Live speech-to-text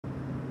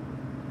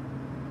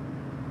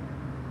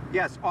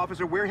Yes,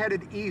 officer, we're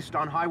headed east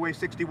on Highway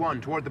 61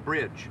 toward the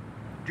bridge.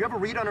 Do you have a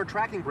read on her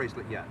tracking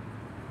bracelet yet?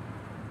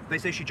 They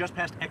say she just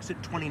passed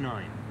exit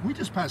 29. We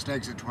just passed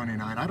exit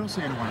 29. I don't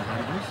see anyone ahead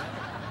of us.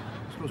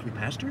 Suppose we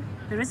passed her?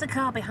 There is a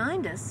car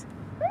behind us.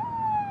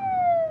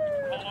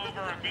 Pull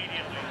over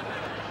immediately.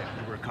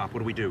 We're a cop. What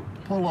do we do?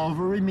 Pull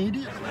over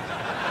immediately.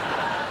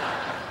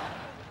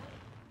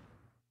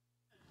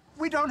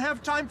 We don't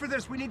have time for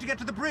this. We need to get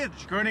to the bridge.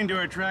 According to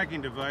our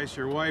tracking device,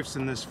 your wife's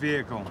in this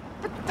vehicle.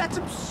 But that's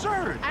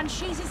absurd. And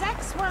she's his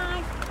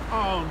ex-wife.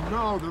 Oh,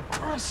 no, the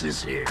press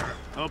is here.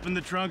 Open the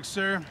trunk,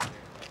 sir.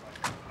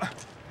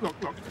 Look,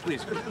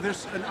 please.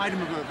 There's an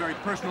item of a very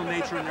personal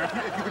nature in there.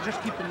 If you could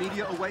just keep the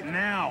media away.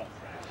 Now.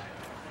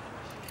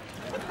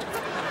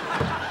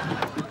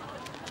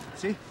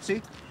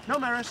 See? No,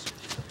 Maris.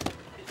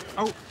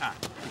 Oh,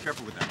 be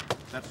careful with that.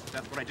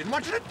 That's what I didn't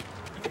want you to...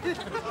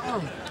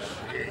 Oh,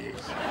 jeez.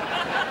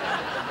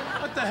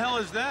 What the hell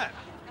is that?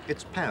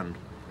 It's Pan,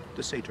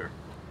 the satyr.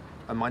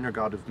 A minor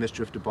god of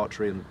mischief,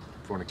 debauchery, and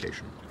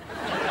fornication.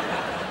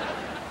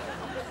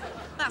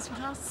 That's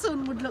what our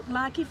son would look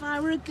like if I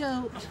were a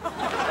goat.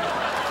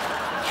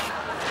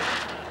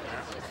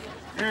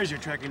 There's your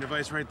tracking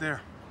device right there.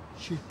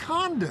 She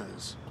conned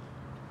us.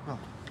 Well,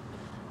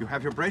 you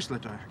have your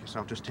bracelet. I guess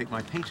I'll just take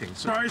my paintings.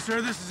 Sorry,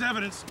 sir, this is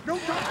evidence. No,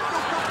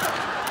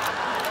 don't.